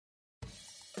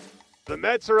The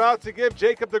Mets are out to give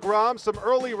Jacob deGrom some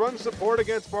early run support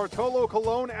against Bartolo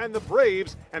Colon and the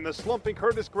Braves, and the slumping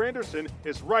Curtis Granderson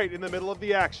is right in the middle of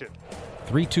the action.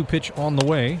 3-2 pitch on the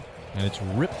way, and it's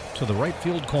ripped to the right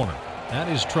field corner.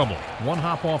 That is trouble. One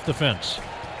hop off the fence.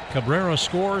 Cabrera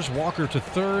scores. Walker to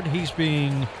third.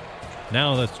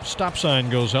 Now the stop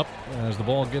sign goes up as the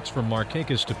ball gets from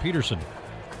Markakis to Peterson.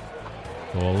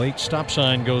 So a late stop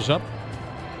sign goes up.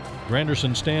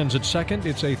 Granderson stands at second.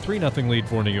 It's a 3-0 lead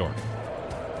for New York.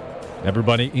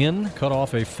 Everybody in, cut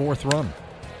off a fourth run.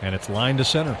 And it's line to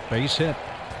center. Base hit.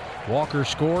 Walker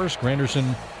scores.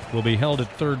 Granderson will be held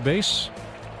at third base.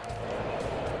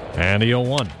 And the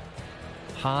 0-1.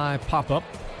 High pop-up,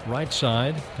 right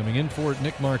side. Coming in for it,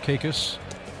 Nick Markakis.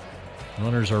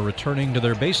 Runners are returning to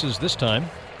their bases this time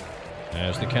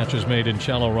as the catch is made in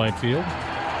shallow right field.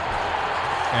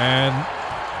 And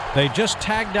they just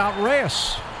tagged out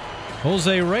Reyes.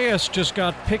 Jose Reyes just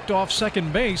got picked off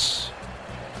second base.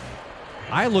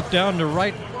 I looked down to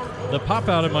write the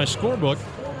pop-out in my scorebook,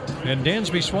 and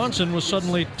Dansby Swanson was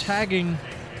suddenly tagging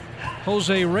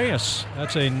Jose Reyes.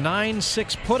 That's a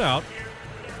 9-6 putout,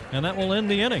 and that will end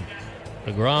the inning.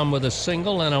 deGrom with a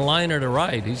single and a liner to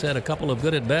right. He's had a couple of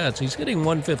good at-bats. He's hitting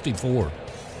 154.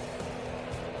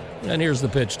 And here's the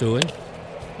pitch to him.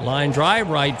 Line drive,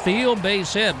 right field,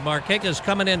 base hit. Markakis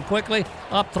coming in quickly,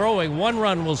 up throwing. One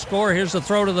run will score. Here's the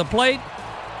throw to the plate.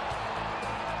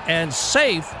 And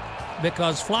safe,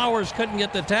 because Flowers couldn't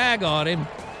get the tag on him,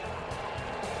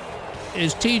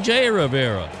 is T.J.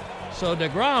 Rivera. So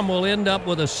deGrom will end up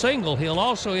with a single. He'll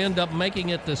also end up making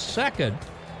it the second.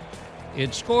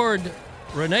 It scored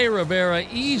Rene Rivera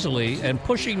easily, and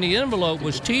pushing the envelope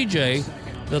was T.J.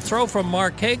 The throw from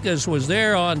Markakis was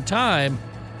there on time,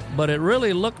 but it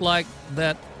really looked like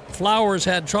that Flowers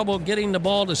had trouble getting the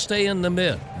ball to stay in the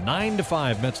mid.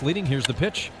 9-5, Mets leading. Here's the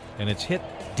pitch, and it's hit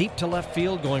deep to left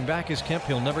field. Going back is Kemp.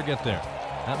 He'll never get there.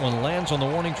 That one lands on the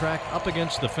warning track, up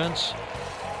against the fence.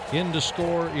 In to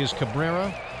score is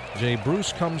Cabrera. Jay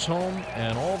Bruce comes home,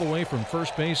 and all the way from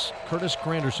first base, Curtis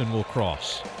Granderson will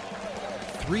cross.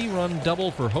 3-run double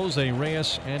for Jose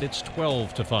Reyes, and it's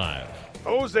 12-5.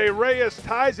 Jose Reyes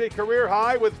ties a career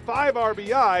high with 5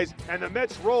 RBIs, and the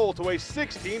Mets roll to a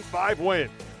 16-5 win.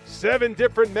 7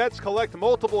 different Mets collect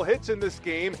multiple hits in this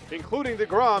game, including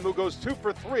deGrom, who goes 2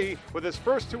 for 3 with his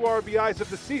first 2 RBIs of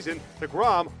the season.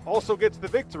 deGrom also gets the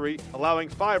victory, allowing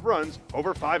 5 runs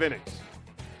over 5 innings.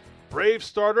 Braves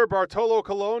starter Bartolo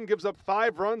Colon gives up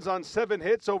 5 runs on 7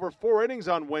 hits over 4 innings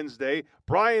on Wednesday.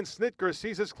 Brian Snitker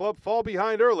sees his club fall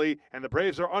behind early, and the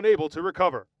Braves are unable to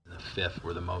recover. The fifth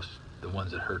were the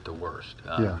ones that hurt the worst.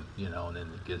 You know, and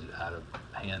then it gets out of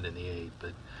hand in the 8th.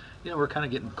 But, you know, we're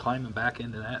kind of climbing back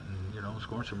into that and, you know,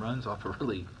 scoring some runs off a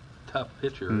really tough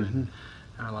pitcher. And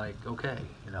we're like, okay,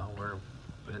 you know,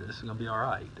 this is going to be all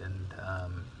right.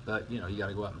 And but, you know, you got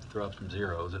to go out and throw up some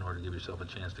zeros in order to give yourself a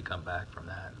chance to come back from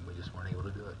that. And we just weren't able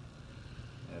to do it.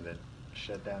 And that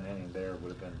shutdown inning there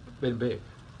would have been big.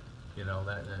 You know,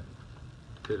 that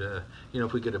could have, you know,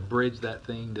 if we could have bridged that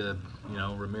thing to, you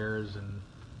know, Ramirez and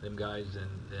them guys,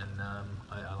 then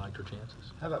I liked our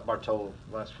chances. How about Bartolo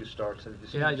last few starts? Have you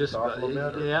seen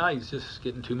Yeah, he's just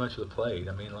getting too much of the plate.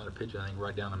 I mean, a lot of pitches, I think,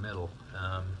 right down the middle.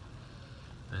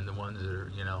 And the ones that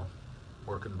are, you know,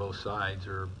 working both sides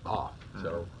are off.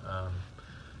 So,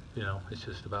 you know, it's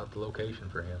just about the location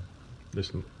for him.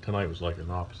 Tonight was like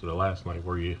an opposite of last night,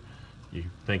 where you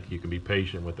think you can be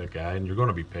patient with that guy, and you're going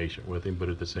to be patient with him, but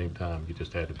at the same time, you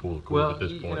just had to pull the cord at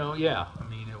this point. You know, yeah. I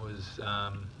mean, it was,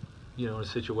 you know, a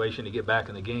situation to get back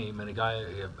in the game, and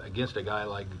against a guy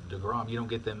like deGrom, you don't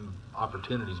get them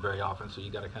opportunities very often, so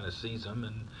you got to kind of seize them.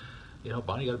 And, you know,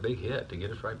 Bonnie got a big hit to get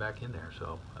us right back in there.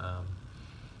 So,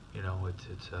 you know,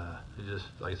 it's just,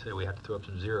 like I said, we have to throw up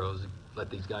some zeros, let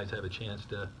these guys have a chance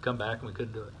to come back, and we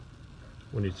couldn't do it.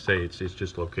 When you say it's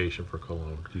just location for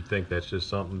Colon, do you think that's just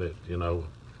something that, you know,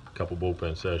 a couple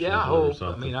bullpen sessions or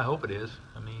something? I mean, I hope it is.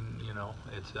 I mean, you know,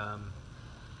 it's,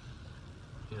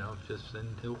 you know, just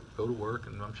then he'll go to work,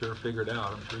 and I'm sure figure it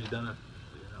out. I'm sure he's done it,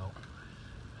 you know,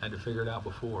 had to figure it out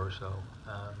before. So,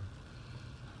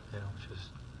 you know, just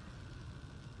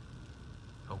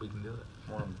hope he can do it.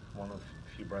 One of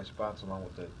a few bright spots, along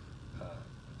with the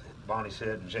Bonnie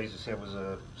said and Jason said,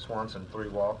 was Swanson 3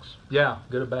 walks. Yeah,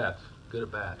 good at bats,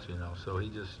 you know. So he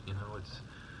just, you know, it's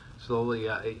slowly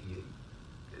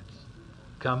it's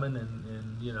coming,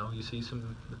 and you know, you see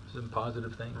some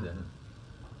positive things in it.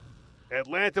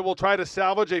 Atlanta will try to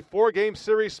salvage a 4-game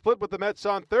series split with the Mets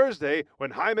on Thursday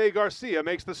when Jaime Garcia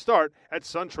makes the start at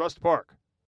SunTrust Park.